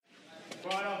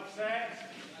Final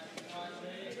set.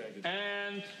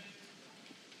 And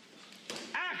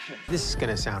action. This is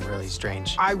gonna sound really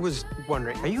strange. I was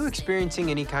wondering, are you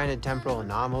experiencing any kind of temporal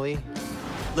anomaly?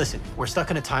 Listen, we're stuck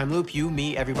in a time loop. You,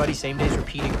 me, everybody, same days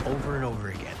repeating over and over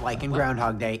again. Like in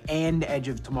Groundhog Day and Edge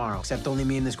of Tomorrow. Except only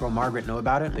me and this girl Margaret know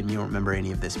about it, and you don't remember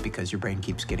any of this because your brain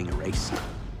keeps getting erased.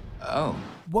 Oh.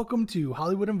 Welcome to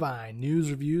Hollywood and Vine,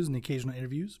 news, reviews, and occasional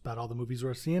interviews about all the movies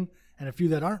we're seeing, and a few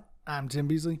that aren't. I'm Tim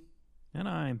Beasley. And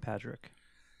I'm Patrick.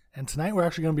 And tonight we're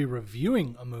actually going to be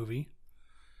reviewing a movie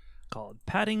Called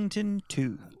Paddington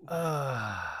 2.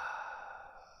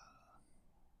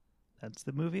 That's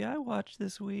the movie I watched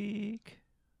this week.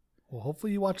 Well,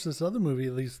 hopefully you watched this other movie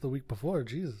at least the week before.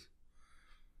 Jesus.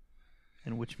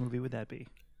 And which movie would that be?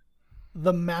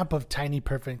 The Map of Tiny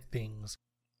Perfect Things.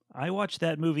 I watch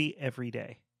that movie every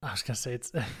day. I was gonna say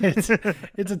it's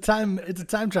a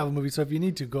time travel movie. So if you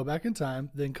need to go back in time,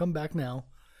 then come back now.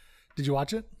 Did you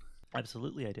watch it?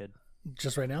 Absolutely, I did.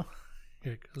 Just right now?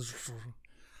 Here,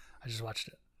 I just watched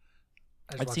it.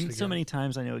 I've seen it so many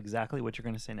times. I know exactly what you're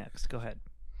going to say next. Go ahead.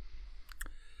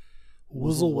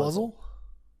 Wuzzle Wuzzle.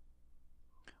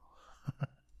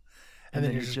 And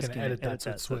then you're just going to edit that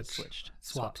so so it switched.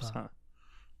 Swaps, huh?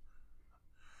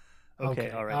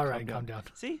 Okay, all right. Calm down.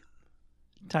 See?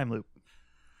 Time loop.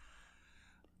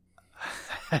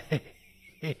 I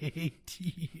hate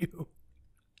you.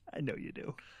 I know you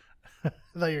do. I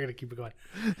thought you were going to keep it going.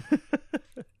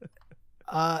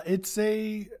 I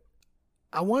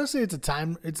want to say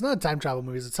it's not a time travel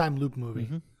movie, it's a time loop movie.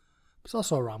 Mm-hmm. It's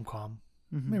also a rom-com.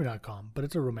 Mm-hmm. Maybe not com, but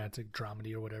it's a romantic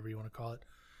dramedy or whatever you want to call it.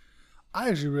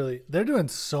 They're doing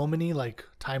so many like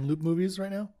time loop movies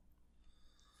right now.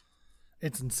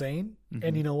 It's insane. Mm-hmm.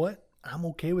 And you know what? I'm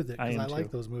okay with it because I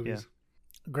like those movies.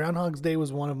 Yeah. Groundhog's Day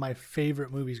was one of my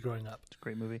favorite movies growing up. It's a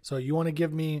great movie. So you want to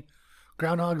give me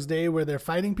Groundhog's Day where they're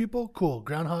fighting people? Cool.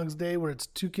 Groundhog's Day where it's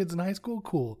two kids in high school?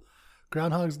 Cool.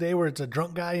 Groundhog's Day where it's a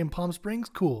drunk guy in Palm Springs?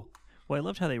 Cool. Well, I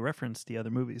loved how they referenced the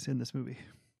other movies in this movie.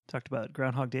 Talked about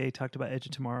Groundhog Day, talked about Edge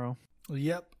of Tomorrow.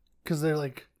 Yep. Because they're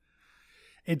like,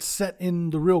 it's set in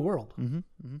the real world. Mm-hmm.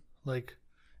 Mm-hmm. Like,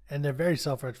 and they're very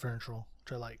self-referential,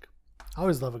 which I like. I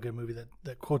always love a good movie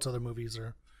that quotes other movies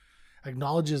or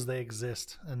acknowledges they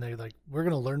exist. And they're like, we're going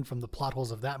to learn from the plot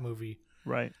holes of that movie.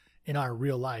 Right. In our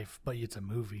real life, but it's a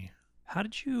movie. How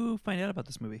did you find out about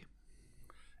this movie?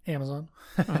 Amazon.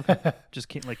 Oh, okay. Just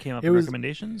came up in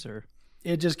recommendations, or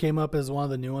it just came up as one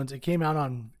of the new ones. It came out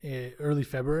on early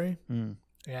February,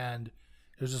 and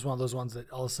it was just one of those ones that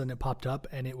all of a sudden it popped up,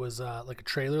 and it was like a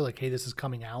trailer, like, "Hey, this is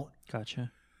coming out."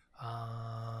 Gotcha.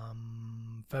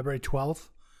 February 12th,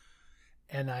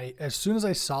 and as soon as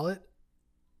I saw it,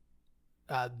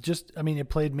 it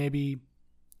played maybe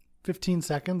 15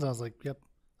 seconds. I was like, "Yep."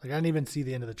 Like I didn't even see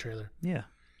the end of the trailer. Yeah.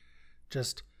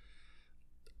 Just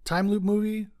time loop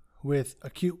movie with a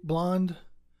cute blonde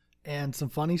and some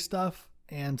funny stuff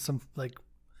and some like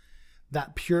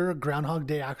that pure Groundhog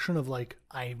Day action of like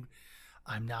I'm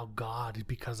now God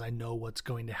because I know what's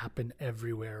going to happen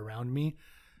everywhere around me.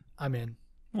 I'm in.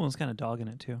 Well, it's got a dog in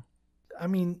it too. I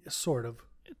mean, sort of.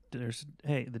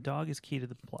 The dog is key to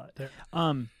the plot.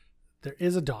 There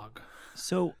is a dog.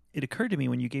 So it occurred to me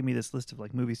when you gave me this list of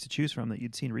like movies to choose from that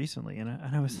you'd seen recently, and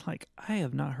I was like, I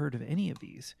have not heard of any of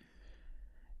these.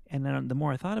 And then the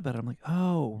more I thought about it, I'm like,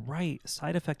 oh, right.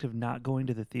 Side effect of not going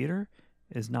to the theater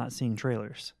is not seeing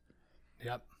trailers.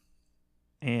 Yep.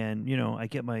 And, I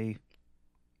get my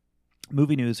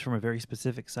movie news from a very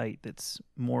specific site that's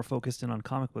more focused in on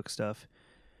comic book stuff.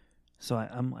 So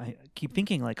I keep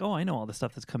thinking like, oh, I know all the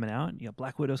stuff that's coming out.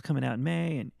 Black Widow's coming out in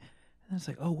May. And it's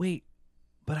like, oh, wait.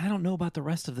 But I don't know about the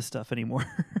rest of the stuff anymore.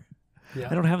 Yeah.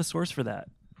 I don't have a source for that.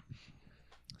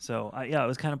 So, I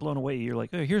was kind of blown away. You're like,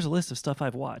 oh, here's a list of stuff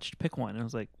I've watched. Pick one. And I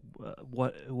was like,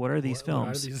 what are these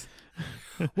films?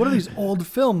 What are these old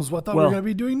films? I thought we were going to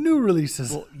be doing new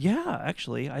releases. Well, yeah,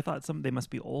 actually. I thought they must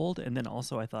be old. And then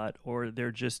also I thought, or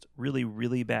they're just really,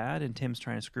 really bad and Tim's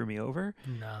trying to screw me over.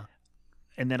 No.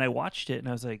 And then I watched it and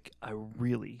I was like, I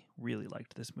really, really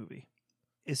liked this movie.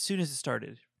 As soon as it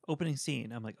started, opening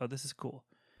scene, I'm like, oh, this is cool.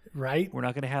 Right? We're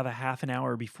not going to have a half an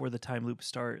hour before the time loop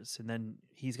starts, and then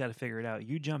he's got to figure it out.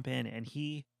 You jump in, and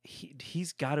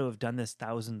he's got to have done this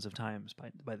thousands of times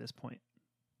by this point.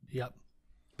 Yep.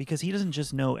 Because he doesn't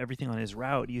just know everything on his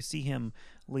route. You see him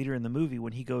later in the movie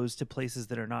when he goes to places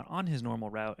that are not on his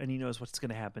normal route, and he knows what's going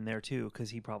to happen there too,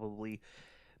 because he probably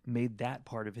made that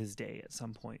part of his day at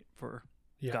some point for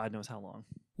God knows how long.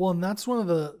 Well, and that's one of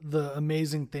the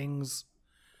amazing things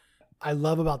I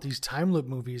love about these time loop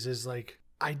movies is like,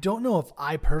 I don't know if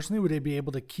I personally would be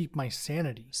able to keep my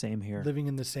sanity. Same here. Living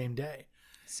in the same day.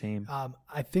 Same.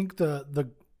 I think the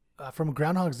from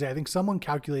Groundhog's Day. I think someone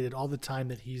calculated all the time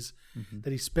that he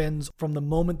spends from the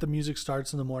moment the music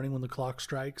starts in the morning when the clock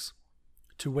strikes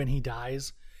to when he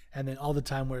dies, and then all the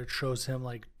time where it shows him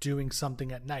like doing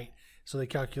something at night. So they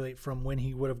calculate from when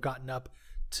he would have gotten up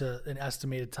to an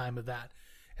estimated time of that,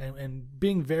 and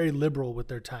being very liberal with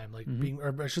their time, like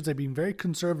being very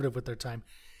conservative with their time.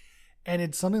 And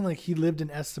it's something like he lived an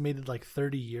estimated like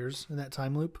 30 years in that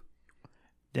time loop.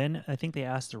 Then I think they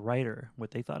asked the writer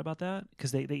what they thought about that,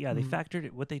 because they factored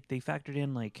it. What they factored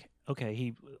in, like,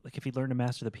 okay, if he learned to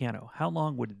master the piano, how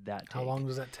long would that take? How long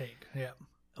does that take? Yeah.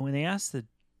 And when they asked they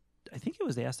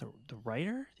asked the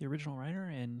writer, the original writer,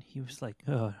 and he was like,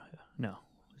 oh no,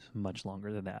 it's much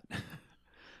longer than that.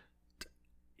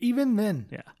 Even then,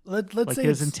 yeah. Let's like say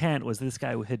his intent was this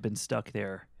guy had been stuck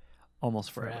there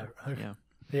almost forever. Yeah.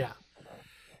 Yeah.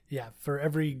 Yeah, for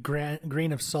every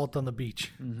grain of salt on the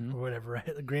beach or whatever,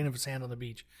 right? A grain of sand on the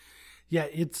beach. Yeah,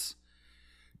 it's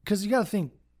because you got to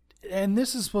think, and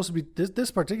this is supposed to be,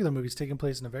 this particular movie is taking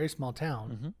place in a very small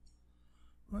town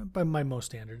by most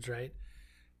standards, right?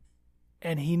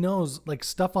 And he knows like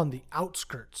stuff on the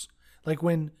outskirts. Like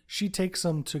when she takes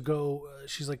him to go,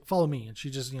 she's like, follow me. And she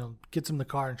just, gets him in the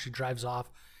car and she drives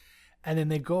off. And then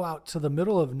they go out to the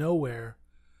middle of nowhere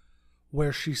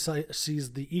where she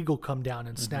sees the eagle come down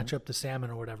and snatch up the salmon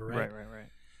or whatever, right? Right.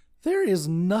 There is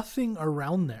nothing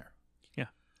around there. Yeah.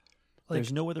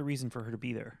 There's no other reason for her to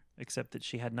be there except that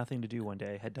she had nothing to do one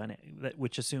day, had done it,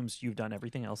 which assumes you've done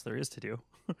everything else there is to do.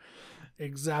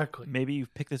 Exactly. Maybe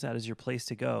you've picked this out as your place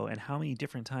to go, and how many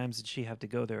different times did she have to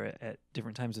go there at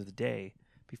different times of the day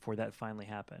before that finally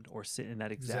happened, or sit in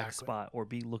that exact spot, or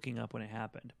be looking up when it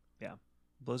happened? Yeah.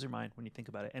 Blows your mind when you think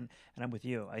about it. And I'm with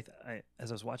you. I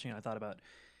as I was watching it, I thought about,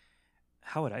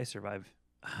 how would I survive?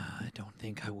 I don't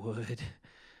think I would.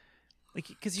 Like,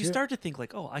 because you start to think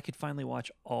like, oh, I could finally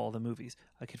watch all the movies.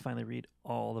 I could finally read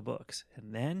all the books.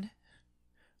 And then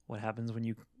what happens when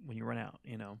you run out,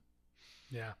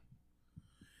 Yeah.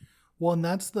 Well, and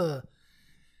that's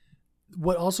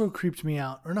what also creeped me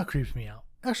out, or not creeped me out,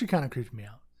 actually kind of creeped me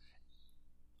out.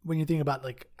 When you think about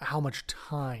like how much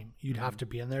time you'd have to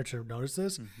be in there to notice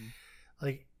this,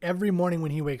 like every morning when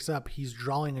he wakes up, he's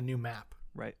drawing a new map.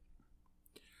 Right.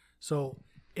 So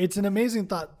it's an amazing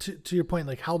thought to your point.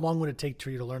 Like, how long would it take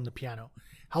for you to learn the piano?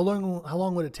 How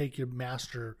long would it take you to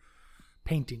master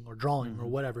painting or drawing or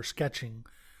whatever, sketching,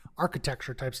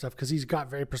 architecture type stuff? Because he's got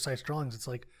very precise drawings. It's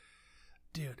like,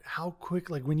 dude, how quick,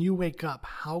 like when you wake up,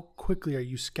 how quickly are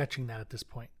you sketching that at this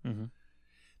point?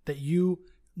 That you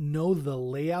know the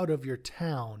layout of your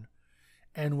town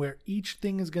and where each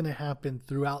thing is going to happen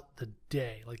throughout the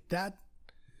day. Like that,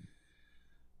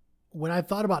 when I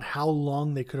thought about how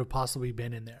long they could have possibly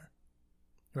been in there,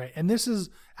 right? And this is,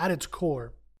 at its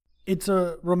core, it's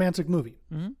a romantic movie,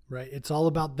 right? It's all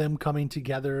about them coming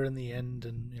together in the end.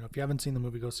 And, if you haven't seen the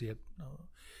movie, go see it.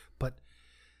 But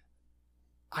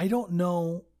I don't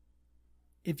know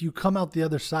if you come out the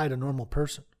other side a normal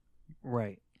person.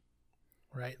 Right.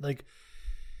 Right? Like,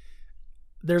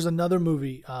 there's another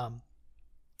movie,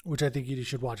 which I think you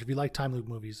should watch if you like time loop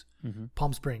movies.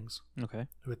 Palm Springs. Okay.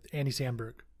 With Andy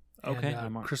Samberg. Okay.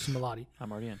 And Kristen Milotti.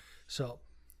 I'm already in. So,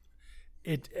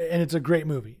 it's a great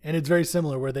movie, and it's very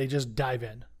similar where they just dive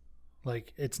in.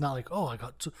 Like, it's not like, oh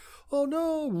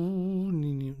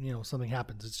no, something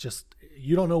happens. It's just,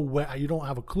 you don't know where, you don't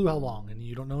have a clue how long, and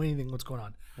you don't know anything what's going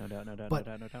on. No doubt.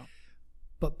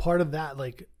 But part of that,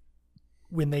 like,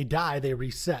 when they die, they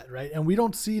reset, right? And we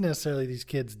don't see necessarily these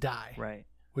kids die. Right.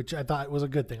 Which I thought was a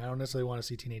good thing. I don't necessarily want to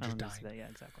see teenagers dying. Yeah,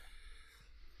 exactly.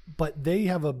 But they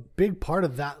have a big part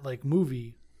of that, like,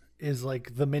 movie is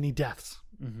like the many deaths.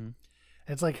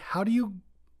 It's like, how do you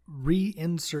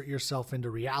reinsert yourself into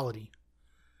reality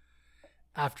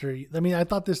after? I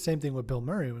thought this same thing with Bill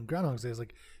Murray when Groundhog's Day is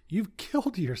like, you've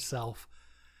killed yourself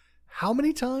how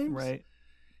many times? Right.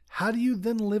 How do you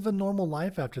then live a normal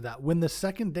life after that? When the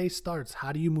second day starts,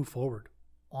 how do you move forward?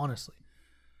 Honestly,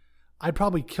 I'd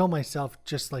probably kill myself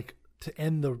just like to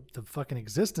end the fucking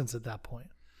existence at that point.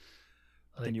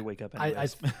 Like, then you wake up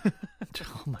anyways.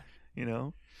 Oh my,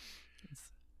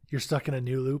 you're stuck in a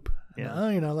new loop. Yeah. No,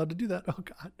 you're not allowed to do that. Oh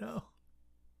God, no.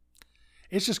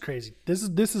 It's just crazy. This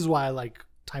is why I like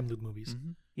time loop movies.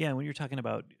 Yeah, when you're talking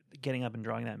about getting up and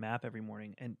drawing that map every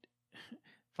morning and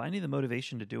finding the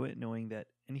motivation to do it, knowing that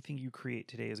anything you create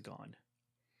today is gone.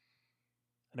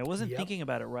 And I wasn't thinking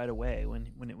about it right away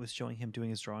when it was showing him doing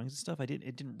his drawings and stuff. I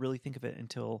didn't really think of it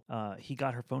until he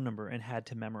got her phone number and had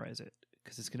to memorize it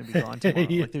because it's going to be gone tomorrow.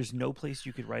 Like, there's no place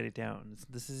you could write it down.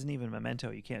 This isn't even a memento.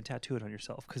 You can't tattoo it on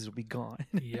yourself because it'll be gone.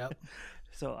 Yep.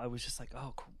 So I was just like,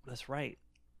 oh, that's right.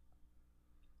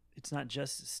 It's not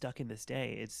just stuck in this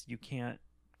day. It's, you can't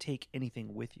take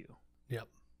anything with you. Yep.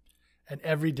 And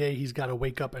every day he's got to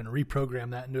wake up and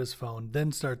reprogram that into his phone,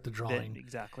 then start the drawing.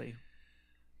 Exactly.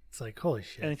 It's like, holy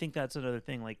shit. And I think that's another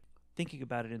thing, like thinking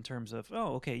about it in terms of,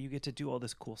 oh, okay, you get to do all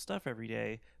this cool stuff every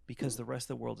day because the rest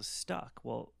of the world is stuck.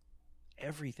 Well,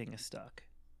 everything is stuck,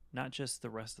 not just the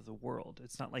rest of the world.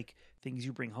 It's not like things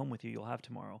you bring home with you you'll have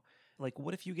tomorrow. Like,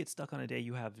 what if you get stuck on a day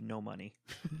you have no money?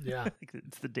 Yeah. Like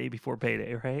it's the day before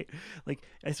payday, right? Like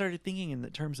I started thinking in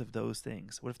the terms of those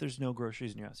things. What if there's no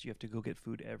groceries in your house? You have to go get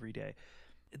food every day.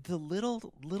 The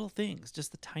little things,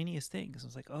 just the tiniest things. I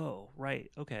was like, oh,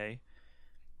 right, okay.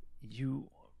 You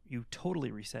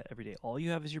totally reset every day. All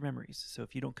you have is your memories. So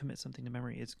if you don't commit something to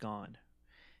memory, it's gone.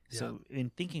 Yeah. So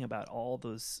in thinking about all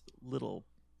those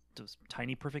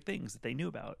tiny perfect things that they knew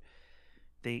about,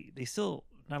 they still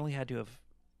not only had to have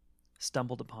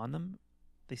stumbled upon them,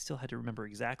 they still had to remember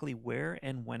exactly where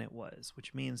and when it was,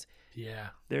 which means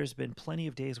there's been plenty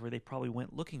of days where they probably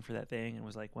went looking for that thing and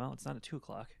was like, well, it's not at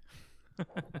 2:00.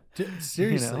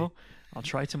 Seriously. I'll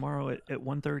try tomorrow at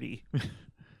 1:30.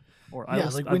 Or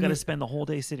I've got to spend the whole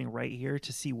day sitting right here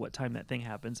to see what time that thing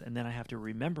happens, and then I have to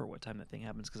remember what time that thing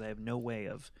happens because I have no way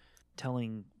of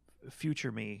telling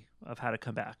future me of how to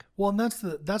come back. Well, and that's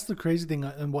the crazy thing,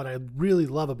 and what I really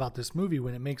love about this movie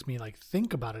when it makes me like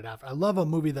think about it after. I love a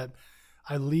movie that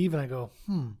I leave and I go,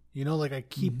 like I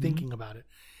keep thinking about it.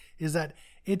 Is that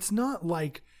it's not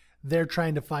like they're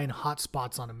trying to find hot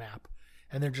spots on a map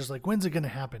and they're just like, when's it going to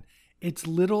happen? It's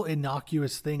little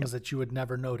innocuous things that you would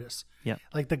never notice. Yeah.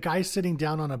 Like the guy sitting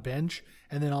down on a bench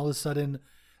and then all of a sudden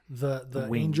the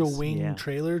angel wing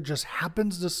trailer just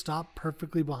happens to stop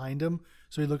perfectly behind him.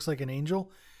 So he looks like an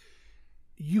angel.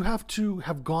 You have to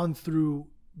have gone through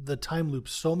the time loop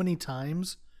so many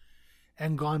times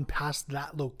and gone past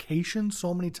that location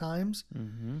so many times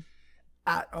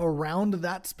at around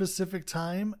that specific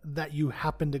time that you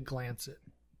happen to glance it.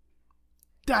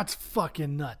 That's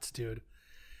fucking nuts, dude.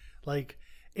 Like,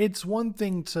 it's one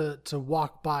thing to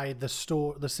walk by the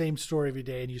same store every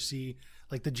day and you see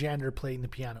like the janitor playing the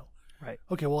piano. Right.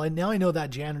 Okay, well, now I know that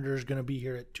janitor is going to be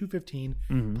here at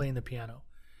 2:15 playing the piano.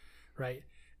 Right.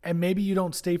 And maybe you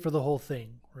don't stay for the whole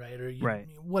thing, right? Or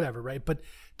whatever, right? But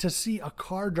to see a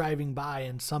car driving by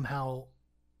and somehow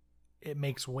it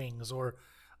makes wings, or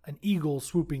an eagle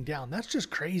swooping down, that's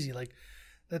just crazy. Like,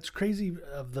 that's crazy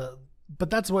but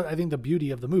that's what I think the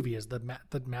beauty of the movie is, the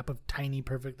map of tiny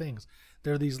perfect things.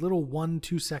 There are these little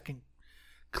 1-2 second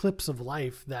clips of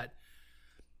life that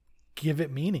give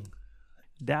it meaning.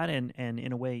 That and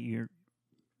in a way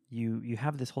you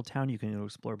have this whole town you can go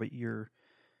explore, but you're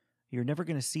never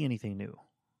going to see anything new.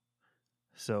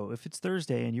 So if it's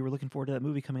Thursday and you were looking forward to that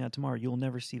movie coming out tomorrow, you'll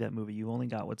never see that movie. You've only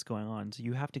got what's going on. So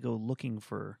you have to go looking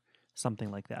for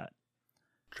something like that.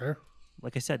 Sure.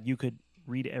 Like I said, you could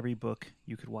read every book,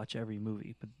 you could watch every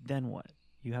movie, but then what?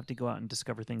 You have to go out and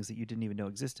discover things that you didn't even know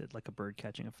existed, like a bird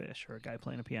catching a fish or a guy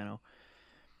playing a piano.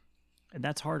 And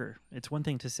that's harder. It's one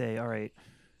thing to say, all right,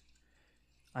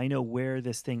 I know where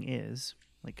this thing is.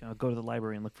 Like, I'll go to the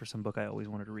library and look for some book I always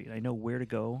wanted to read. I know where to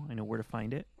go. I know where to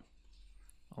find it.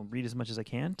 I'll read as much as I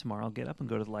can. Tomorrow I'll get up and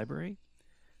go to the library,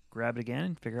 grab it again,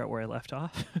 and figure out where I left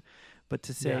off. But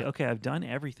to say, okay, I've done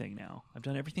everything now. I've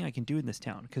done everything I can do in this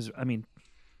town. Because, I mean,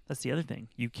 that's the other thing.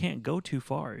 You can't go too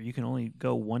far. You can only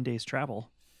go one day's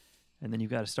travel, and then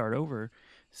you've got to start over.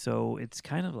 So it's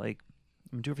kind of like,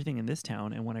 I'm going to do everything in this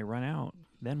town, and when I run out,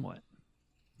 then what?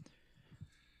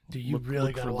 Do you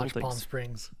really got to watch Palm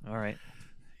Springs? All right.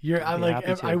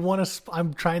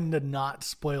 I'm trying to not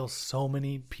spoil so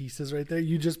many pieces right there.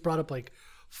 You just brought up like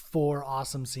 4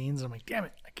 awesome scenes. And I'm like, damn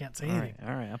it, I can't say anything.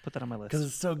 All right, I'll put that on my list because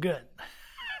it's so good.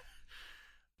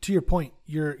 To your point,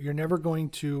 you're never going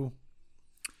to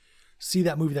see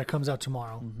that movie that comes out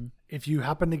tomorrow. If you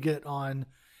happen to get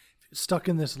stuck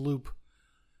in this loop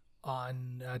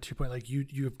on to your point, like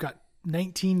you've got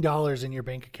 $19 in your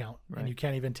bank account and you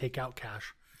can't even take out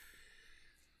cash.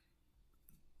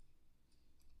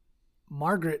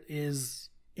 Margaret is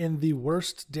in the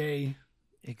worst day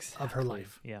of her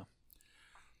life. Yeah.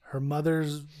 Her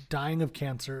mother's dying of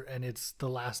cancer, and it's the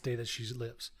last day that she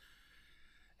lives.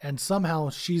 And somehow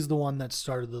she's the one that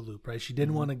started the loop, right? She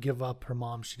didn't want to give up her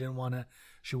mom. She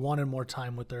wanted more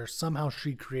time with her. Somehow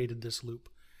she created this loop.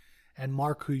 And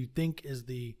Mark, who you think is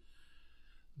the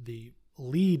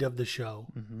lead of the show,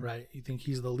 right? You think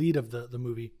he's the lead of the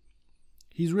movie.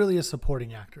 He's really a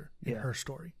supporting actor in her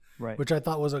story. Right. Which I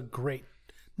thought was a great,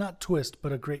 not twist,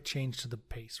 but a great change to the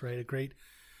pace, right?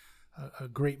 A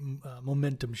great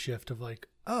momentum shift of like,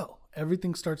 oh,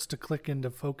 everything starts to click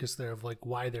into focus there of like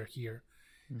why they're here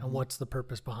and what's the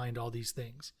purpose behind all these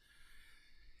things.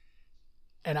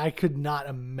 And I could not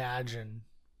imagine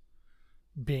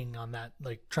being on that,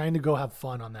 like trying to go have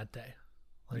fun on that day.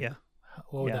 Like, Yeah.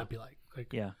 what would Yeah. that be like?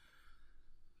 Like, Yeah.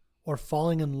 or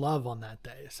falling in love on that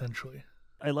day, essentially.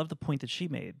 I love the point that she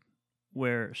made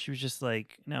where she was just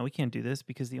like, no, we can't do this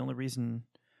because the only reason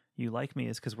you like me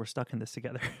is because we're stuck in this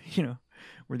together. You know,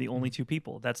 we're the only two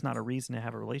people. That's not a reason to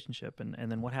have a relationship. And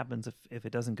then what happens if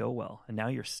it doesn't go well? And now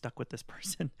you're stuck with this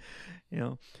person, you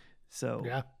know? So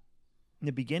Yeah. in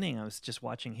the beginning, I was just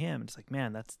watching him. It's like,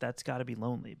 man, that's got to be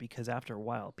lonely because after a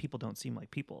while, people don't seem like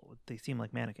people. They seem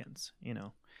like mannequins, you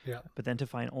know? Yeah. But then to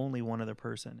find only one other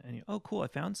person and oh, cool, I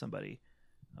found somebody.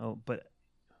 Oh, but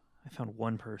I found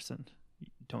one person.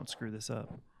 Don't screw this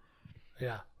up.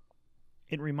 Yeah.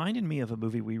 It reminded me of a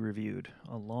movie we reviewed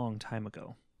a long time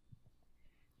ago.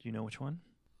 Do you know which one?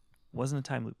 Wasn't a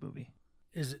time loop movie.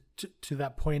 Is it to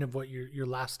that point of what your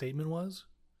last statement was?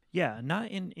 Yeah, not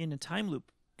in a time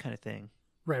loop kind of thing,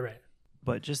 Right.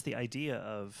 but just the idea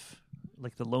of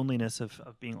like the loneliness of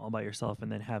being all by yourself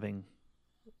and then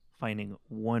finding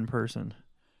one person,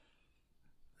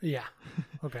 Yeah.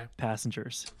 Okay.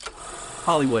 passengers.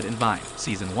 Hollywood and Vine,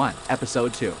 Season 1,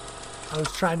 Episode 2. I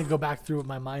was trying to go back through with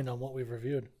my mind on what we've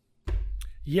reviewed.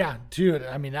 Yeah, dude.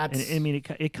 I mean, that's. And I mean,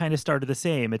 it kind of started the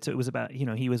same. It was about, you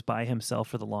know, he was by himself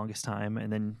for the longest time,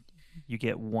 and then you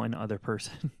get one other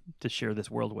person to share this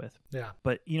world with. Yeah.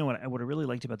 But you know what I really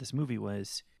liked about this movie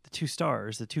was the two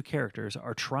stars, the two characters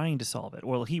are trying to solve it.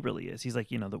 Well, he really is. He's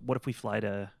like, you know, what if we fly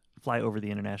over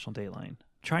the international date line?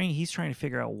 He's trying to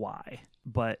figure out why,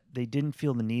 but they didn't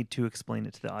feel the need to explain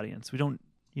it to the audience. You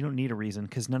don't need a reason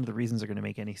because none of the reasons are going to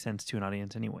make any sense to an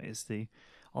audience anyways.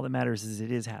 All that matters is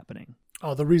it is happening.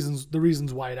 Oh, the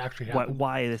reasons why it actually happened.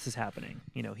 Why this is happening.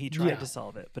 You know, he tried to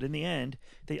solve it, but in the end,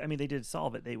 they did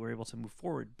solve it. They were able to move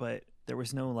forward, but there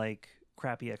was no like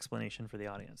crappy explanation for the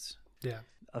audience. Yeah.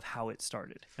 Of how it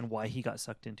started and why he got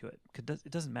sucked into it. Because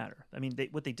it doesn't matter. I mean,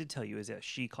 what they did tell you is that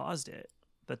she caused it,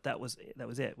 but that was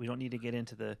it. We don't need to get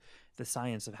into the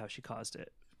science of how she caused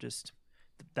it. Just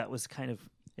that was kind of,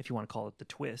 if you want to call it the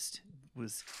twist,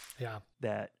 was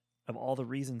that of all the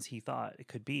reasons he thought it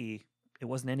could be, it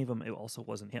wasn't any of them. It also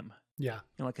wasn't him. Yeah.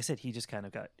 You know, like I said, he just kind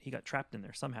of got trapped in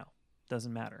there somehow.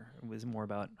 Doesn't matter. It was more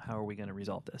about how are we going to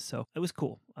resolve this. So it was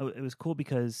cool. It was cool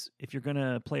because if you're going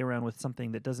to play around with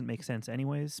something that doesn't make sense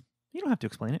anyways, you don't have to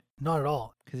explain it. Not at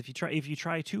all. Because if you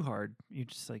try too hard, you're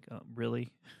just like, oh,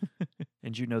 really?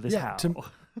 And you know this how?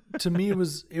 To me, it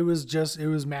was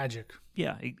magic.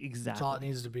 Yeah, exactly. That's all it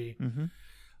needs to be. Mm-hmm.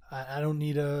 I don't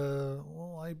need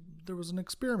there was an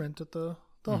experiment at the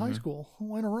high school. It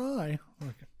went awry.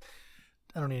 Okay.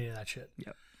 I don't need any of that shit.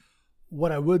 Yep.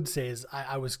 What I would say is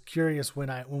I was curious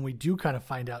when we do kind of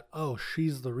find out, oh,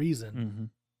 she's the reason. Mm-hmm.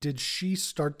 Did she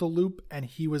start the loop and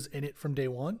he was in it from day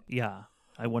one? Yeah,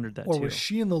 I wondered that or too. Or was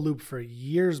she in the loop for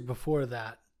years before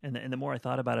that? And the more I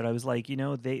thought about it, I was like, you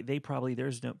know, they probably,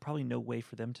 there's probably no way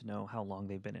for them to know how long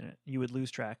they've been in it. You would lose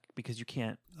track because you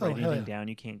can't write anything down.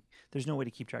 You can't, there's no way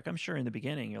to keep track. I'm sure in the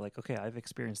beginning, you're like, okay, I've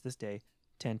experienced this day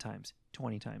 10 times,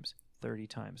 20 times, 30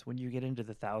 times. When you get into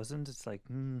the thousands, it's like,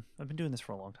 I've been doing this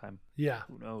for a long time. Yeah.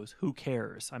 Who knows? Who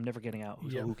cares? I'm never getting out.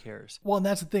 So who cares? Well, and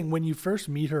that's the thing. When you first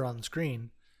meet her on the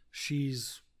screen,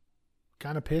 she's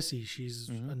kind of pissy. She's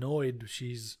annoyed.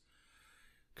 She's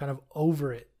kind of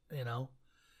over it, you know?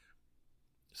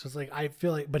 So it's like, I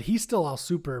feel like, but he's still all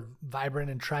super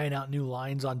vibrant and trying out new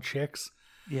lines on chicks.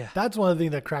 Yeah. That's one of the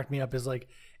things that cracked me up is like,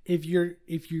 if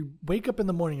you wake up in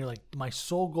the morning, you're like, my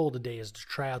sole goal today is to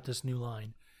try out this new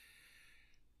line.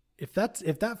 If that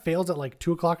fails at like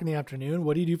 2:00 in the afternoon,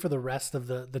 what do you do for the rest of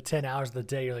the 10 hours of the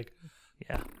day? You're like,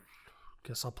 yeah,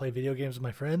 guess I'll play video games with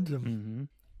my friend and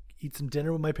eat some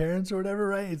dinner with my parents or whatever,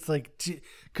 right? It's like,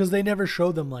 because they never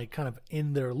show them like kind of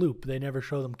in their loop. They never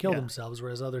show them kill themselves,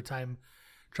 whereas other time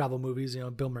travel movies, you know,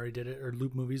 Bill Murray did it, or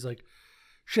loop movies, like,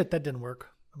 shit, that didn't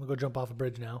work. I'm going to go jump off a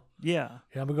bridge now. Yeah.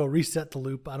 I'm going to go reset the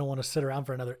loop. I don't want to sit around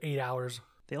for another 8 hours.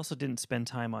 They also didn't spend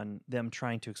time on them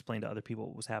trying to explain to other people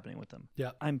what was happening with them.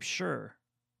 Yeah. I'm sure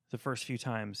the first few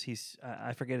times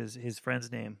I forget his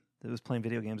friend's name that was playing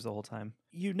video games the whole time.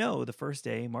 You know, the first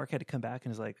day, Mark had to come back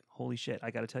and is like, holy shit, I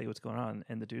got to tell you what's going on.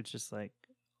 And the dude's just like,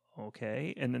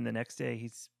 okay. And then the next day,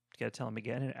 he's got to tell him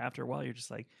again. And after a while, you're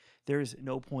just like, there's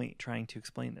no point trying to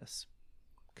explain this.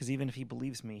 Because even if he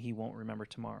believes me, he won't remember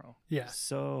tomorrow. Yeah.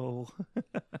 So.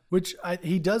 Which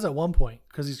he does at one point,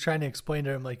 because he's trying to explain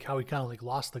to him like how he kind of like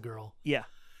lost the girl. Yeah.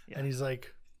 And he's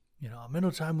like, you know, I'm in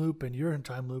a time loop and you're in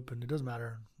time loop and it doesn't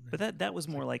matter. But that was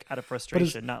more like out of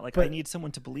frustration, not like I need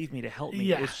someone to believe me to help me.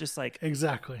 Yeah, it's just like.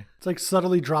 Exactly. It's like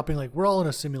subtly dropping like, we're all in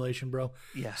a simulation, bro.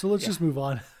 Yeah. So let's just move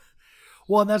on.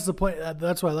 Well, and that's the point.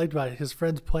 That's what I liked about it. His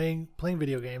friends playing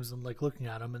video games and like looking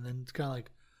at him, and then it's kind of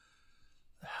like,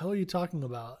 the hell are you talking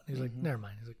about? And he's like, never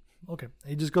mind. He's like, okay. And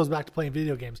he just goes back to playing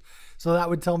video games. So that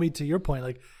would tell me, to your point,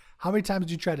 like, how many times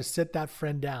did you try to sit that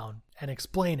friend down and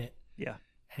explain it? Yeah.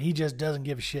 And he just doesn't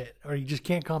give a shit, or he just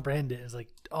can't comprehend it. It's like,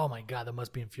 oh my God, that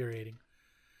must be infuriating.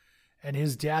 And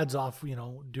his dad's off,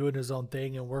 doing his own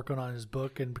thing and working on his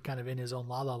book and kind of in his own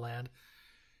la la land.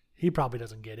 He probably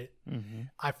doesn't get it. Mm-hmm.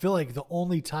 I feel like the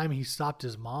only time he stopped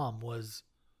his mom was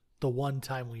the one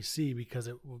time we see, because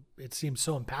it seems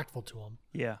so impactful to him.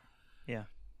 Yeah. Yeah.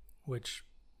 Which,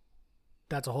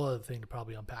 that's a whole other thing to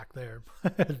probably unpack there.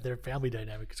 Their family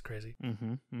dynamic is crazy.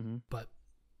 Mm-hmm. Mm-hmm. But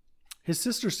his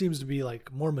sister seems to be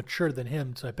like more mature than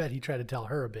him, so I bet he tried to tell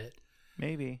her a bit.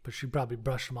 Maybe. But she probably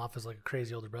brushed him off as like a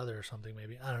crazy older brother or something,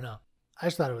 maybe. I don't know. I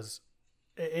just thought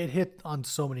it hit on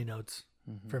so many notes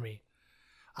for me.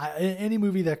 Any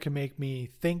movie that can make me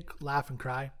think, laugh, and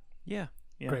cry, Yeah.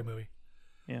 Yeah. great movie.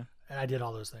 Yeah. And I did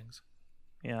all those things.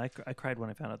 Yeah. I cried when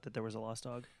I found out that there was a lost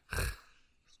dog.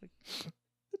 It's like,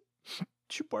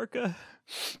 Chewbacca.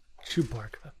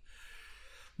 Chewbacca.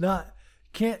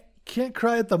 Can't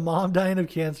cry at the mom dying of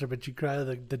cancer, but you cry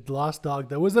at the lost dog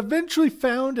that was eventually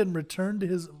found and returned to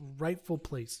his rightful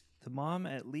place. The mom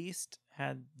at least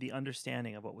had the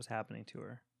understanding of what was happening to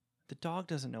her. The dog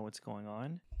doesn't know what's going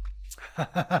on.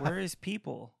 Where is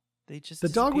people? They just The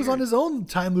dog was on disappeared. his own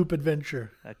time loop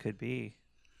adventure. That could be.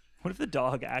 What if the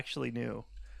dog actually knew?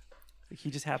 Like,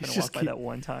 he just happened He's to walk just by that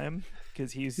one time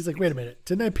because He's like, wait a minute,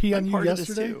 didn't I pee on I'm you part of this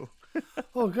yesterday? too.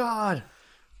 Oh God.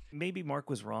 Maybe Mark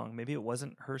was wrong. Maybe it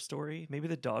wasn't her story. Maybe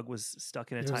the dog was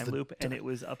stuck in a It was time the loop and dog. it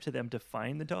was up to them to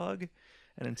find the dog.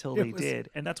 And until It they was- did.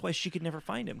 And that's why she could never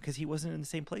find him, because he wasn't in the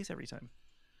same place every time.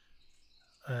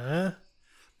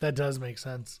 That does make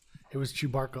sense. It was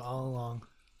Chewbacca all along.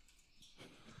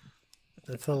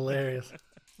 That's hilarious.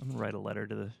 I'm going to write a letter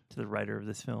to the writer of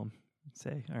this film and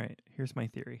say, all right, here's my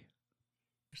theory.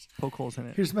 Poke holes in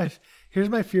it. Here's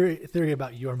my theory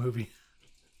about your movie.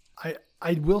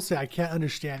 I will say I can't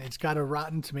understand. It's got a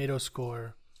Rotten Tomato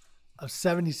score of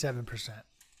 77%,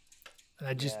 and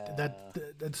I just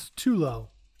that's too low,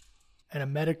 and a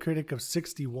Metacritic of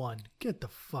 61. Get the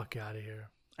fuck out of here.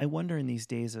 I wonder in these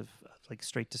days of like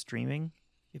straight to streaming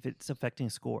if it's affecting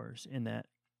scores, in that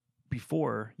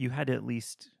before you had to at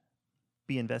least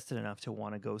be invested enough to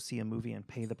want to go see a movie and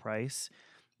pay the price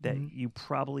that you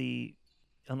probably,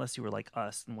 unless you were like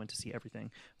us and went to see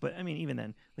everything, but I mean even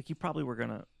then, like you probably were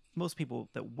gonna, most people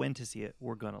that went to see it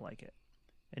were gonna like it.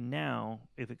 And now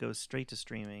if it goes straight to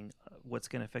streaming, what's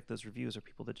gonna affect those reviews are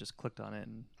people that just clicked on it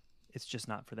and it's just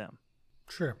not for them.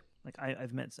 Sure. Like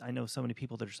I know so many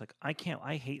people that are just like,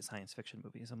 I hate science fiction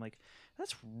movies. I'm like,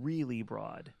 that's really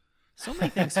broad. So many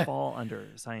things fall under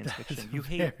science fiction. You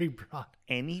hate very broad.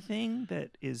 anything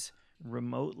that is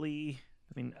remotely,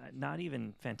 I mean, not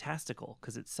even fantastical,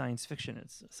 because it's science fiction.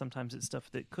 Sometimes it's stuff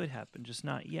that could happen, just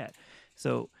not yet.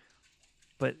 So,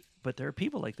 but there are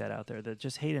people like that out there that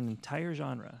just hate an entire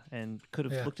genre and could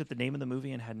have looked at the name of the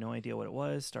movie and had no idea what it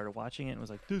was, started watching it and was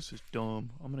like, this is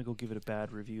dumb. I'm going to go give it a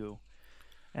bad review.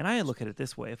 And I look at it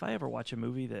this way. If I ever watch a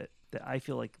movie that I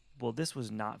feel like, well, this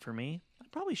was not for me, I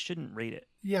probably shouldn't rate it.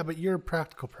 Yeah, but you're a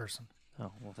practical person.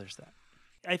 Oh, well, there's that.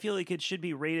 I feel like it should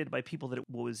be rated by people that it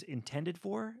was intended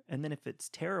for. And then if it's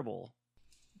terrible,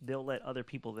 they'll let other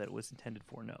people that it was intended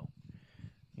for know,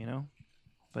 you know?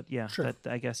 But yeah, Sure.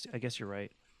 I guess you're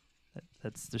right.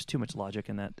 There's too much logic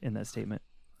in that statement.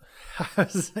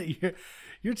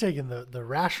 You're taking the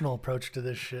rational approach to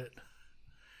this shit.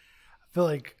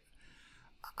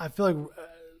 I feel like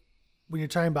when you're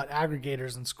talking about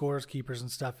aggregators and scores keepers and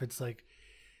stuff, it's like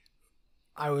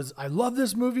I love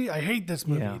this movie, I hate this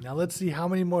movie. Yeah. Now let's see how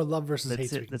many more love versus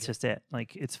hates we can That's get. just it.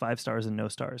 Like it's 5 stars and no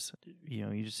stars. You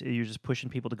know, you're just pushing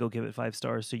people to go give it 5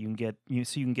 stars so you can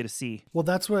get a C. Well,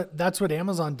 that's what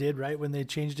Amazon did, right? When they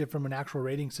changed it from an actual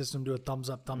rating system to a thumbs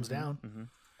up, thumbs down. Mm-hmm.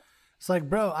 It's like,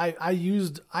 bro, I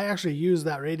actually used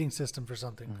that rating system for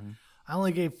something. Mm-hmm. I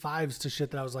only gave 5s to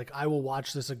shit that I was like, I will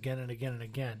watch this again and again and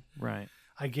again. Right.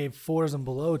 I gave 4s and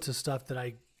below to stuff that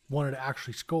I wanted to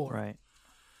actually score. Right.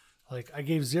 Like I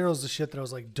gave 0s to shit that I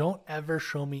was like, don't ever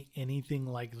show me anything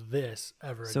like this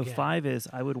ever So again. 5 is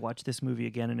I would watch this movie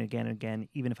again and again and again,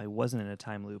 even if I wasn't in a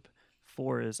time loop.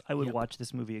 4 is I would Yep. watch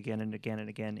this movie again and again and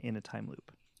again in a time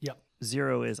loop. Yep.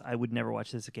 0 is I would never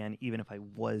watch this again, even if I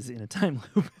was in a time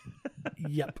loop.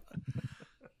 Yep.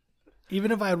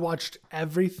 Even if I had watched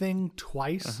everything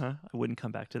twice, I wouldn't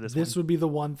come back to this this one. would be the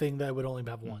one thing that I would only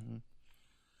have one.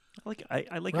 I like We're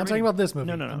your not talking rating. about this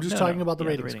movie. No. I'm just talking about the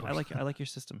rating I scores. like your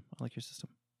system. I like your system.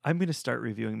 I'm going to start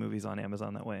reviewing movies on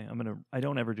Amazon that way. I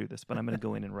don't ever do this, but I'm going to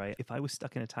go in and write, if I was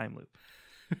stuck in a time loop,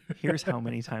 here's how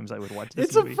many times I would watch this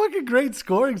It's movie. a fucking great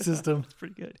scoring system. It's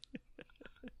pretty good.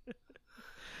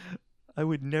 I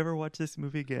would never watch this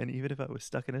movie again, even if I was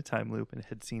stuck in a time loop and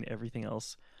had seen everything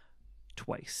else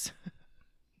twice.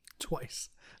 Twice.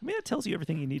 I mean, that tells you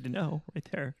everything you need to know right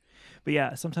there. But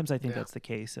yeah, sometimes I think that's the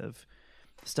case of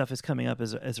stuff is coming up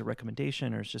as a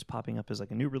recommendation, or it's just popping up as like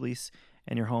a new release,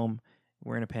 and you're home,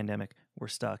 we're in a pandemic, we're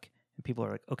stuck, and people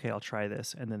are like, okay, I'll try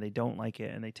this, and then they don't like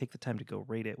it, and they take the time to go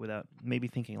rate it without maybe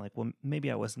thinking like, well,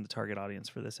 maybe I wasn't the target audience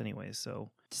for this anyways.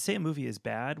 So to say a movie is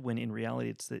bad when in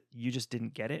reality it's that you just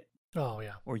didn't get it, Oh,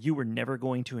 yeah. or you were never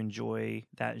going to enjoy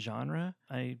that genre,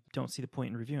 I don't see the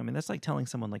point in reviewing. I mean, that's like telling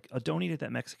someone like, oh, don't eat at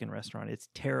that Mexican restaurant, it's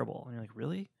terrible. And you're like,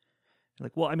 really? You're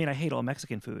like, well, I mean, I hate all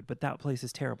Mexican food, but that place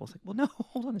is terrible. It's like, well, no,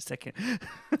 hold on a second.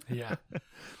 Yeah.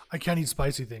 I can't eat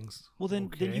spicy things. Well, then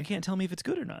Okay. you can't tell me if it's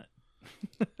good or not.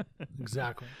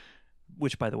 Exactly.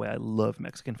 Which, by the way, I love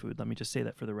Mexican food. Let me just say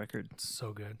that for the record. It's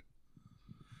so good.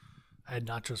 I had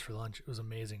nachos for lunch. It was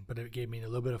amazing, but it gave me a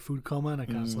little bit of food coma, and I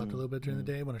kind of slept a little bit during the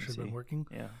day when I should have been working.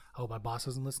 Yeah. I hope my boss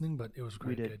isn't listening, but it was We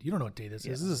great. did. Good. You don't know what day this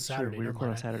is. This is a Sure, Saturday. we never record on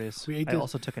mind. Saturdays. We ate I this-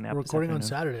 also took a nap. We're this recording on afternoon.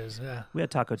 Saturdays. Yeah. We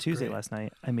had Taco Tuesday Great. last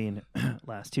night. I mean,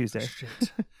 last Tuesday.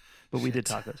 Shit. But we did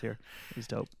Shit. tacos here. It was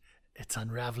dope. It's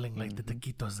unraveling like Mm-hmm. the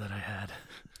taquitos that I had.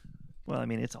 Well, I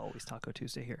mean, it's always Taco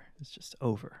Tuesday here. It's just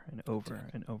over and over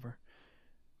and over.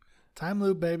 Time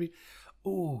loop, baby.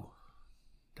 Ooh.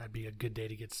 That'd be a good day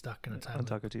to get stuck in a time On loop.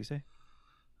 Taco Tuesday?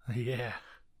 Yeah.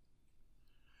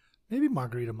 Maybe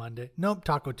Margarita Monday. Nope,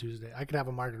 Taco Tuesday. I could have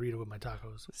a margarita with my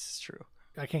tacos. This is true.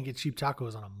 I can't get cheap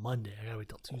tacos on a Monday. I gotta wait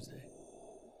till Tuesday.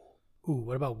 Ooh,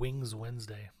 what about Wings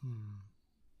Wednesday?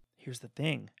 Here's the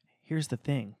thing.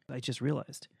 I just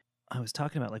realized. I was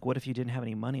talking about, like, what if you didn't have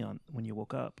any money on when you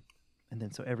woke up? And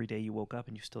then so every day you woke up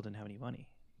and you still didn't have any money.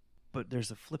 But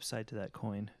there's a flip side to that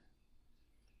coin.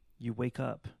 You wake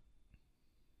up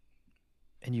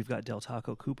and you've got Del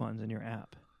Taco coupons in your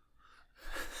app.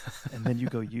 And then you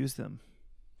go use them.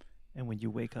 And when you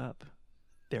wake up,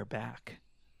 they're back.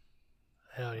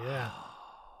 Hell yeah.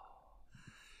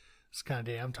 It's the kind of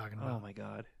day I'm talking about. Oh my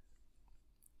God.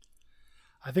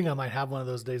 I think I might have one of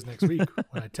those days next week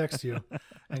when I text you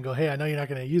and go, hey, I know you're not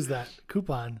going to use that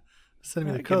coupon. Send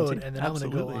me I the can code, do- and then I'm going to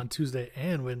go absolutely. on Tuesday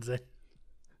and Wednesday.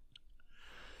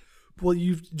 Well,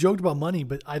 you've joked about money,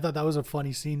 but I thought that was a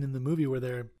funny scene in the movie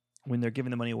where When they're giving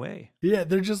the money away.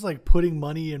 they're just like putting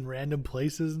money in random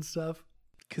places and stuff.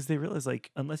 Because they realize,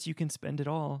 like, unless you can spend it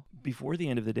all before the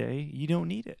end of the day, you don't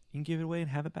need it. You can give it away and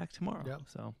have it back tomorrow. Yep.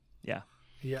 So, yeah.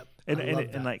 Yep. And, I and, love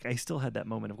and that. like, I still had that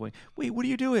moment of going, wait, what are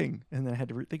you doing? And then I had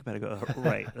to think about it. Go, oh,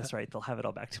 right, that's right. They'll have it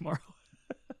all back tomorrow.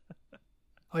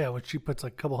 Oh yeah, when she puts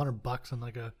like a couple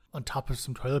 $100 on top of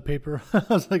some toilet paper, I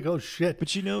was like, oh shit. But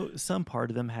some part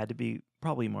of them had to be,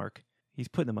 probably Mark, he's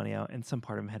putting the money out, and some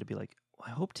part of him had to be like, well,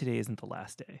 I hope today isn't the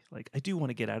last day. Like, I do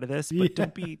want to get out of this, but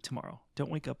don't be tomorrow. Don't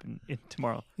wake up in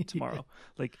tomorrow.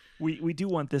 Like, we do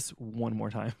want this one more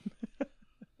time.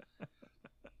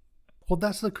 Well,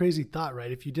 that's the crazy thought,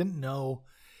 right? If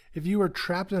you were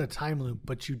trapped in a time loop,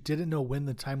 but you didn't know when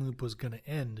the time loop was going to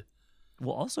end.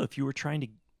 Well, also, if you were trying to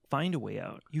find a way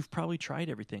out, you've probably tried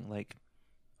everything. Like,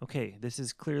 okay, this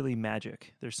is clearly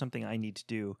magic. There's something I need to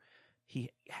do.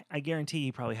 I guarantee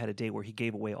he probably had a day where he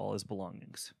gave away all his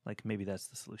belongings. Like, maybe that's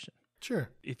the solution. Sure.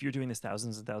 If you're doing this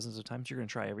thousands and thousands of times, you're going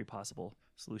to try every possible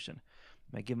solution.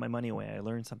 I give my money away, I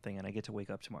learn something, and I get to wake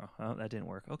up tomorrow. Oh, that didn't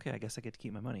work. Okay, I guess I get to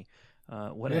keep my money.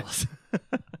 What Yeah. else?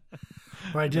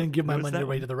 Or I didn't give my What's money that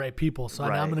away one? to the right people, so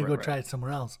now I'm going to go Right. try it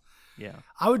somewhere else. Yeah.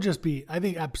 I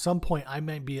think at some point I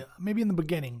might be, maybe in the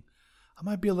beginning, I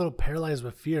might be a little paralyzed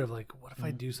with fear of like, what if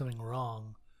I do something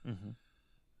wrong? Mm-hmm.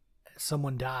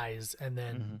 Someone dies and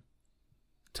then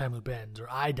time loop ends, or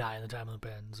I die and the time loop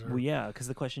ends. Or, Well, yeah, because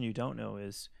the question you don't know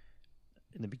is,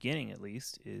 in the beginning at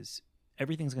least, is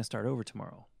everything's going to start over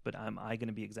tomorrow, but am I going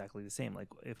to be exactly the same? Like,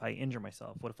 if I injure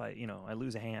myself, what if I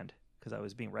lose a hand because I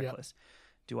was being reckless?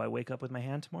 Do I wake up with my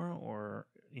hand tomorrow, or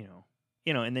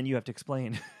and then you have to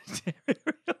explain.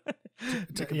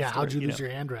 how'd you lose your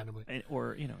hand randomly?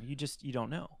 Or you don't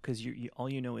know, because you all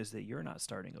you know is that you're not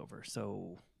starting over.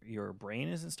 So your brain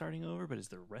isn't starting over, but is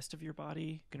the rest of your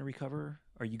body going to recover?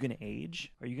 Are you going to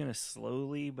age? Are you going to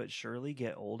slowly but surely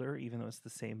get older, even though it's the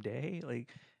same day? Like,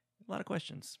 a lot of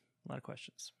questions.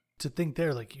 To think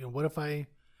there, like, what if I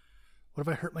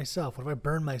hurt myself? What if I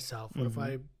burn myself? What if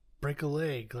I break a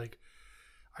leg? Like,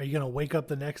 are you gonna wake up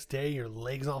the next day, your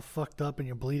leg's all fucked up and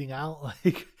you're bleeding out?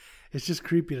 Like, it's just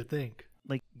creepy to think.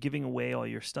 Like, giving away all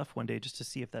your stuff one day just to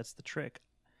see if that's the trick.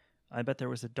 I bet there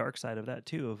was a dark side of that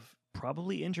too, of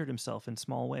probably injured himself in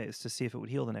small ways to see if it would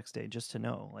heal the next day, just to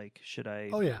know, like, should I?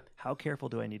 Oh yeah, How careful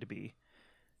do I need to be?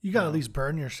 you gotta at least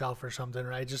burn yourself or something,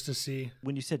 right? Just to see.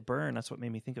 When you said burn, that's what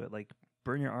made me think of it. Like,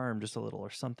 burn your arm just a little or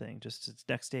something. Just it's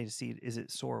next day to see, is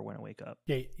it sore when I wake up?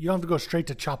 Yeah, you don't have to go straight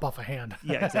to chop off a hand.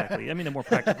 Yeah, exactly. I mean, the more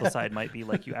practical side might be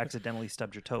like you accidentally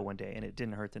stubbed your toe one day and it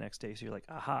didn't hurt the next day. So you're like,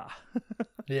 aha.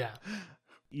 Yeah.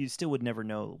 You still would never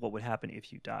know what would happen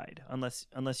if you died, unless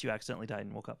you accidentally died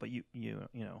and woke up. But you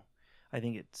know, I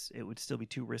think it would still be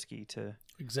too risky to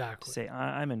say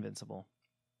I'm invincible,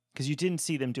 because you didn't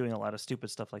see them doing a lot of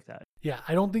stupid stuff like that. Yeah,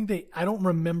 I don't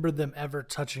remember them ever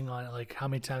touching on it. Like, how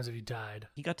many times have you died?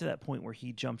 He got to that point where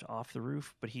he jumped off the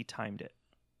roof, but he timed it.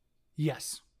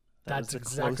 Yes, That's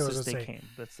exactly what I was saying. Came.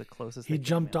 That's the closest. He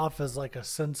jumped off as like a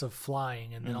sense of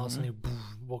flying, and then all of a sudden he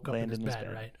woke up in his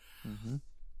bed, right? Mm-hmm.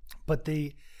 But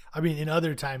in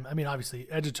other time, obviously,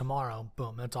 Edge of Tomorrow,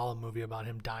 boom, that's all a movie about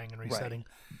him dying and resetting.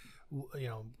 Right.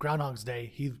 Groundhog's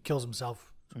Day, he kills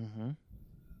himself. Mm-hmm.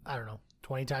 I don't know,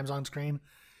 20 times on screen.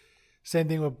 Same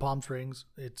thing with Palm Springs.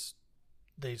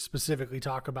 They specifically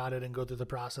talk about it and go through the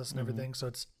process and everything.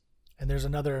 So there's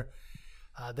another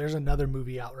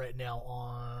movie out right now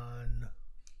on,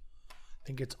 I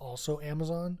think it's also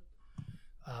Amazon,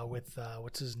 with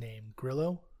what's his name,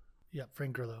 Grillo. Yeah,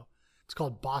 Frank Grillo. It's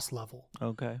called Boss Level.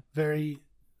 Okay. Very.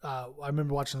 I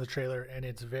remember watching the trailer, and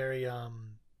it's very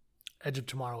Edge of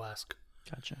Tomorrow-esque.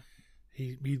 Gotcha.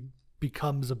 He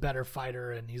becomes a better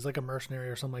fighter, and he's like a mercenary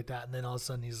or something like that, and then all of a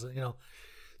sudden he's, it's one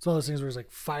of those things where he's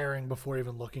like firing before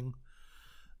even looking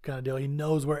kind of deal. He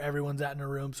knows where everyone's at in a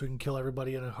room, so he can kill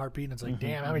everybody in a heartbeat, and it's like,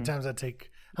 damn, how many times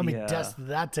how many deaths did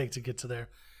that take to get to there?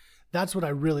 That's what I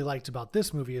really liked about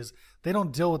this movie, is they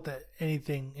don't deal with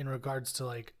anything in regards to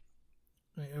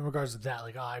that,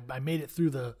 like, oh, I made it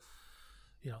through the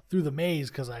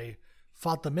maze because I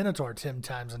fought the Minotaur 10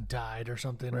 times and died or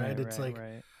something, right? It's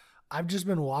right. I've just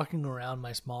been walking around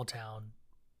my small town,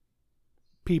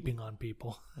 peeping on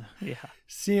people,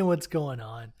 seeing what's going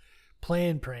on,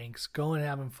 playing pranks, going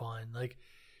having fun. Like,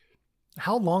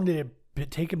 how long did it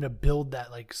take him to build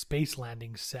that like space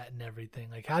landing set and everything?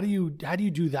 Like, how do you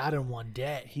do that in one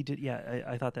day? He did, yeah.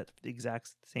 I thought that the exact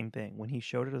same thing when he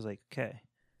showed it. I was like, okay,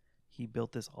 he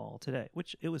built this all today,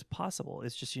 which it was possible.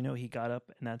 It's just, he got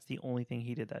up and that's the only thing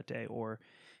he did that day, or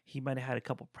he might have had a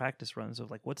couple practice runs of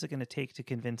like, what's it going to take to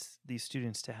convince these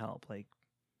students to help? Like,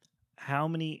 how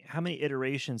many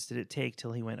iterations did it take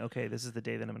till he went, okay, this is the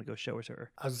day that I'm going to go show it to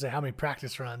her? I was going to say, how many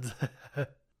practice runs?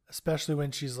 Especially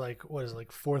when she's like,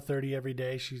 4:30 every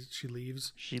day she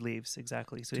leaves? She leaves,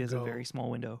 exactly. So he has a very small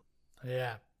window.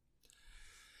 Yeah.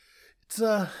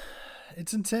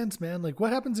 It's intense, man. Like,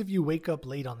 what happens if you wake up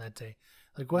late on that day?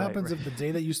 Like, what happens if the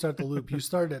day that you start the loop, you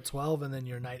start at 12 and then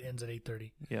your night ends at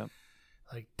 8:30? Yeah.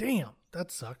 Like, damn, that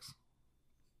sucks.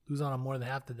 Lose on more than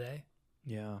half the day.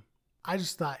 Yeah. I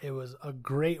just thought it was a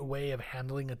great way of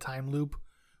handling a time loop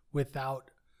without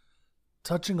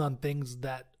touching on things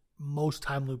that most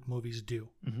time loop movies do,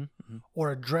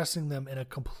 or addressing them in a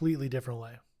completely different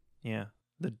way. Yeah.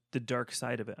 The dark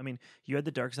side of it. I mean, you had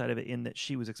the dark side of it in that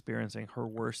she was experiencing her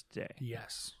worst day.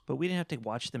 Yes. But we didn't have to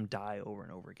watch them die over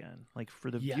and over again. Like, for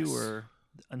the viewer,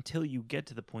 until you get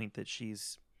to the point that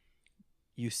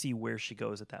you see where she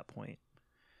goes at that point.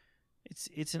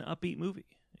 It's an upbeat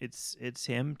movie. It's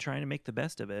him trying to make the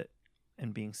best of it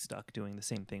and being stuck doing the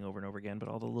same thing over and over again. But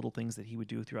all the little things that he would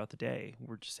do throughout the day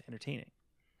were just entertaining.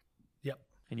 Yep.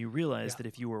 And you realize that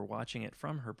if you were watching it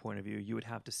from her point of view, you would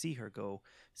have to see her go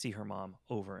see her mom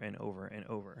over and over and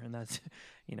over. And that's,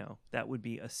 that would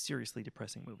be a seriously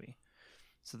depressing movie.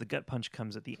 So the gut punch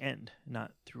comes at the end,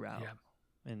 not throughout.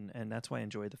 Yeah. And that's why I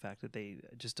enjoyed the fact that they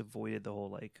just avoided the whole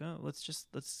like, oh, let's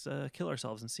kill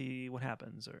ourselves and see what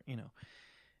happens. Or,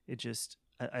 it just,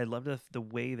 I loved the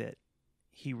way that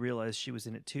he realized she was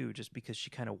in it too, just because she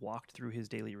kind of walked through his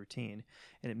daily routine.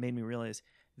 And it made me realize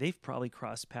they've probably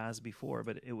crossed paths before,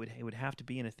 but it would have to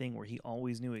be in a thing where he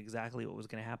always knew exactly what was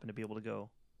going to happen to be able to go,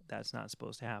 that's not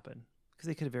supposed to happen. Because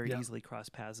they could have very easily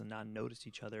crossed paths and not noticed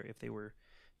each other if they were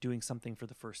doing something for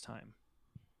the first time.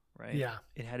 Right? Yeah.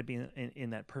 It had to be in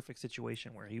that perfect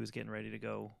situation where he was getting ready to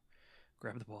go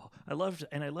grab the ball. I loved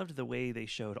the way they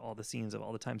showed all the scenes of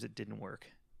all the times it didn't work.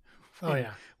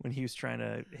 When he was trying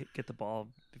to get the ball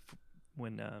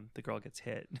when the girl gets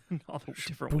hit, all the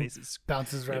different ways it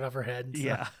bounces right off her head.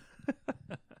 Yeah.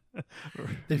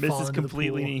 They misses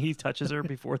completely and he touches her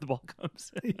before the ball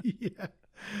comes. Yeah.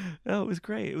 Oh, it was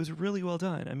great. It was really well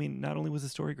done. I mean, not only was the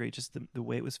story great, just the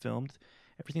way it was filmed,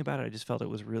 everything about it, I just felt it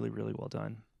was really, really well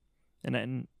done.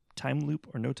 And time loop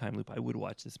or no time loop, I would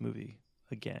watch this movie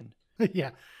again.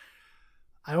 Yeah.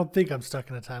 I don't think I'm stuck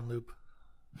in a time loop.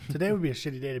 Today would be a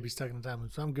shitty day to be stuck in a time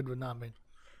loop, so I'm good with not being.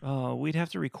 Oh, we'd have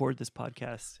to record this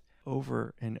podcast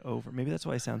over and over. Maybe that's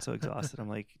why I sound so exhausted. I'm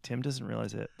like, Tim doesn't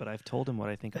realize it, but I've told him what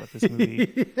I think about this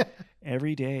movie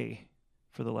every day.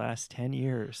 for the last 10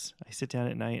 years. I sit down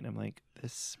at night and I'm like,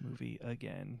 this movie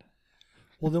again.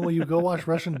 Well, then will you go watch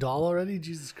Russian Doll already?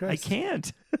 Jesus Christ. I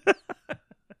can't.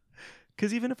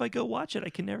 Because even if I go watch it, I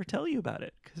can never tell you about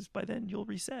it. Because by then you'll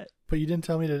reset. But you didn't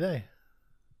tell me today.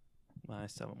 Well, I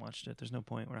still haven't watched it. There's no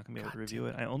point. We're not going to be able to review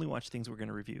it. I only watch things we're going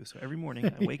to review. So every morning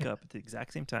I wake up at the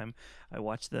exact same time. I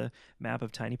watch the map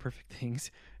of Tiny Perfect Things.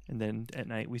 And then at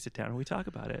night we sit down and we talk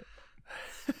about it.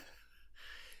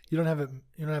 You don't have it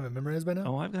memorized by now?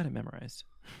 Oh, I've got it memorized.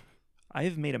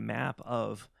 I've made a map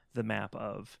of the map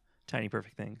of Tiny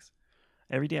Perfect Things.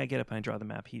 Every day I get up and I draw the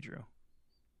map he drew.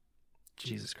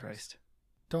 Jesus Christ.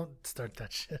 Don't start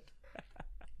that shit.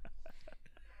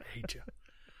 I hate you.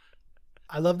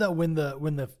 I love that when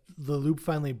the loop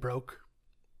finally broke,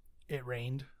 it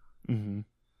rained. Mm-hmm.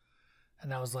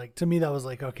 And that was like, to me, that was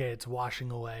like, okay, it's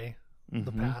washing away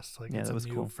the past. Like, Yeah, it's that a was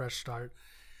new, cool. fresh start.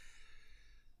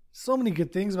 So many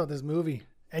good things about this movie.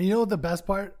 And you know what the best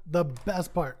part? The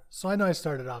best part. So I know I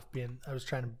started off I was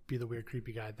trying to be the weird,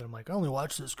 creepy guy. Then I'm like, I only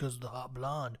watched this because of the hot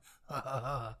blonde.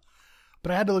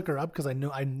 But I had to look her up because I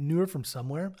knew her from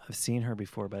somewhere. I've seen her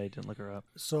before, but I didn't look her up.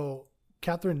 So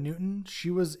Catherine Newton, she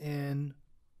was in...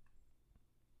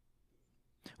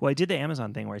 Well, I did the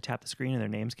Amazon thing where I tapped the screen and their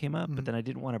names came up, Mhm. but then I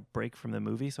didn't want to break from the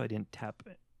movie, so I didn't tap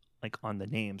like on the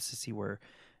names to see where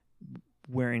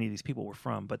any of these people were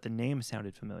from. But the names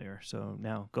sounded familiar, so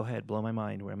now go ahead, blow my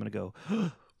mind. Where I'm going to go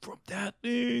from that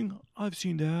thing, I've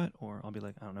seen that, or I'll be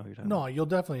like, I don't know who you're talking No, about. you'll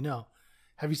definitely know.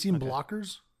 Have you seen Okay.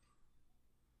 Blockers?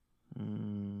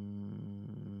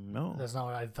 No. That's not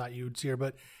what I thought you would see her,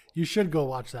 but you should go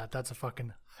watch that. That's a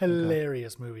fucking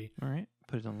hilarious movie. All right,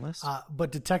 put it on the list.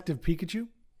 But Detective Pikachu,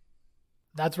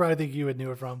 that's where I think you would knew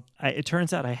her from. It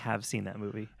turns out I have seen that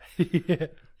movie. Yeah.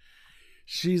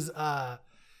 She's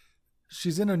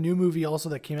in a new movie also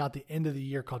that came out the end of the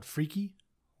year called Freaky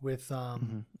with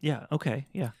Yeah. Okay.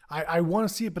 Yeah. I want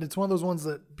to see it, but it's one of those ones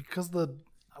that because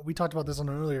we talked about this on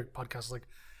an earlier podcast, like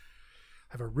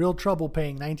I have a real trouble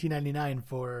paying $19.99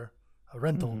 for a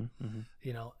rental,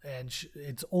 you know, and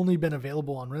it's only been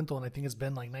available on rental, and I think it's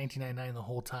been like $19.99 the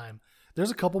whole time. There's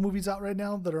a couple movies out right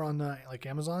now that are on like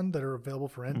Amazon that are available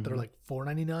for rent that are like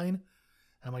 $4.99, and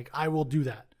I'm like, I will do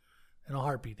that in a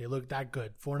heartbeat. They look that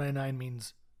good. $4.99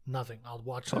 means nothing. I'll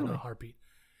watch that in a heartbeat.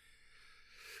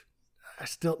 I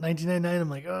still $19.99. I'm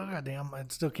like, oh goddamn, I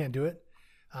still can't do it.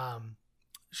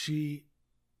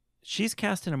 She's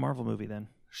cast in a Marvel movie then.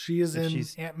 She is in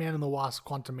Ant-Man and the Wasp: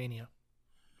 Quantumania.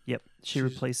 Yep. She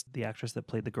replaced the actress that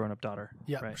played the grown-up daughter.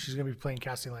 Yeah, Right. she's gonna be playing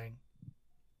Cassie Lang.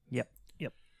 Yep.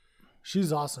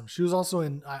 She's awesome. She was also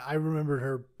in. I remembered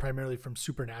her primarily from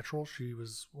Supernatural. She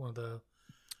was one of the.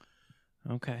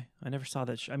 Okay. I never saw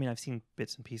that. I mean, I've seen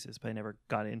bits and pieces, but I never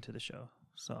got into the show.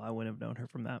 So I wouldn't have known her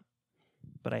from that.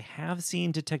 But I have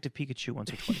seen Detective Pikachu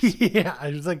once or twice. Yeah, I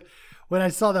was like, when I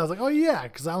saw that, I was like, oh yeah,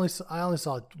 because I only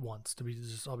saw it once.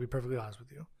 I'll be perfectly honest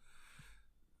with you.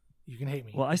 You can hate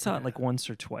me. Well, I saw it like once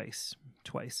or twice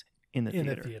in the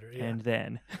theater. Yeah. And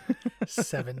then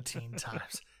 17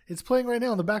 times. It's playing right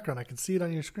now in the background. I can see it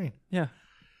on your screen. yeah.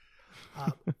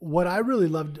 What I really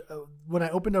loved when I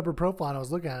opened up her profile and I was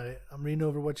looking at it, I'm reading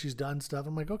over what she's done stuff.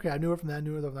 I'm like, okay, I knew her from that,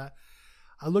 knew her from that.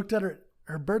 I looked at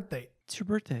her birthday. It's your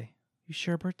birthday. You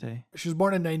share a birthday. She was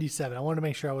born in 97. I wanted to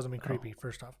make sure I wasn't being creepy,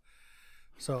 first off.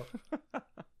 So,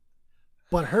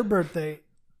 but her birthday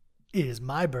is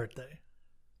my birthday.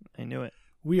 I knew it.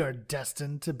 We are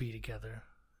destined to be together.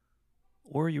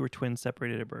 Or you were twins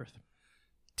separated at birth.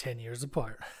 10 years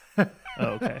apart.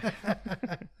 Oh, okay.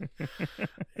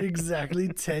 Exactly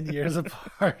 10 years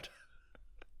apart.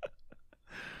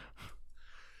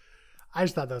 I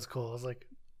just thought that was cool. I was like,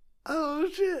 oh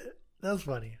shit. That's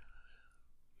funny.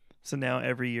 So now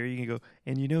every year you can go,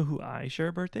 and you know who I share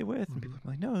a birthday with? And people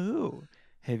are like, no, who?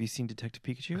 Have you seen Detective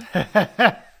Pikachu?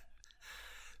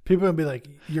 People are going to be like,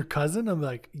 your cousin? I'm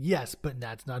like, yes, but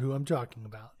that's not who I'm talking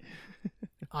about.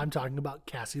 I'm talking about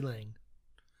Cassie Lang.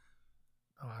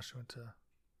 Oh, she went to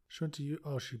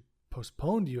she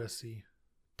postponed USC.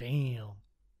 Damn.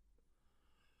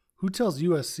 Who tells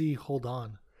USC, hold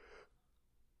on?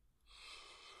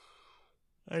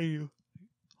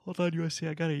 Hold on, USC,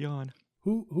 I got a yawn.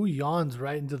 Who yawns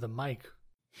right into the mic?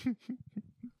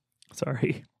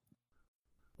 Sorry.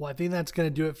 Well, I think that's going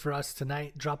to do it for us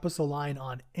tonight. Drop us a line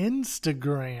on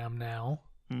Instagram now.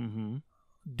 Mm-hmm.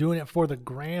 Doing it for the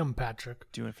gram,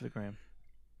 Patrick. Doing it for the gram.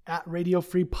 At Radio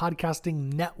Free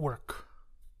Podcasting Network.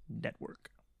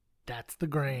 That's the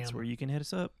gram. That's where you can hit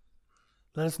us up.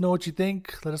 Let us know what you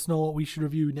think. Let us know what we should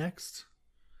review next.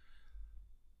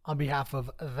 On behalf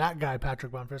of that guy,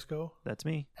 Patrick Bonfrisco, That's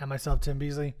me. and myself, Tim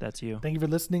Beasley, That's you. thank you for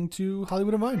listening to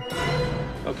Hollywood and Vine.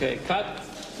 Okay, cut.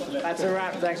 That's a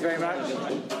wrap. Thanks very much.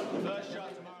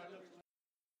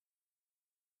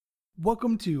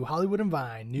 Welcome to Hollywood and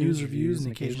Vine, news, reviews,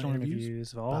 and occasional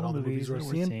interviews of all about the all the movies movies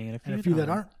we're we're seeing, and a few that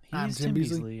aren't. I'm He's Tim Tim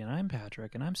Beasley. Beasley, and I'm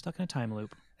Patrick, and I'm stuck in a time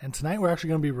loop. And tonight we're actually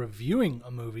going to be reviewing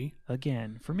a movie.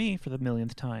 Again, for me, for the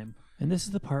millionth time. And this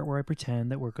is the part where I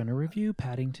pretend that we're going to review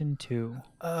Paddington 2.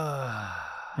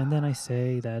 And then I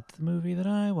say that's the movie that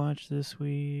I watched this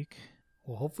week.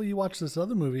 Well, hopefully you watched this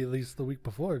other movie at least the week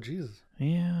before. Jesus.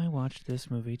 Yeah, I watched this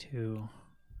movie too.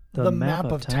 The Map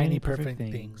of Tiny Perfect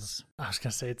Things. I was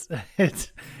gonna say it's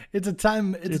a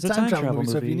time travel movie.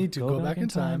 So if you need to go back in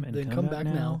time, then come back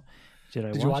now.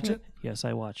 Did you watch it? Yes,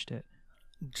 I watched it.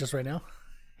 Just right now?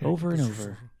 Over and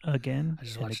over. Again I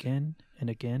just and watched again and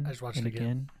again I just watched and it again.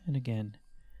 again and again.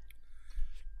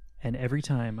 And every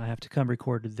time I have to come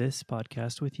record this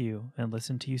podcast with you and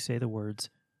listen to you say the words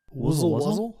Wuzzle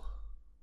wuzzle?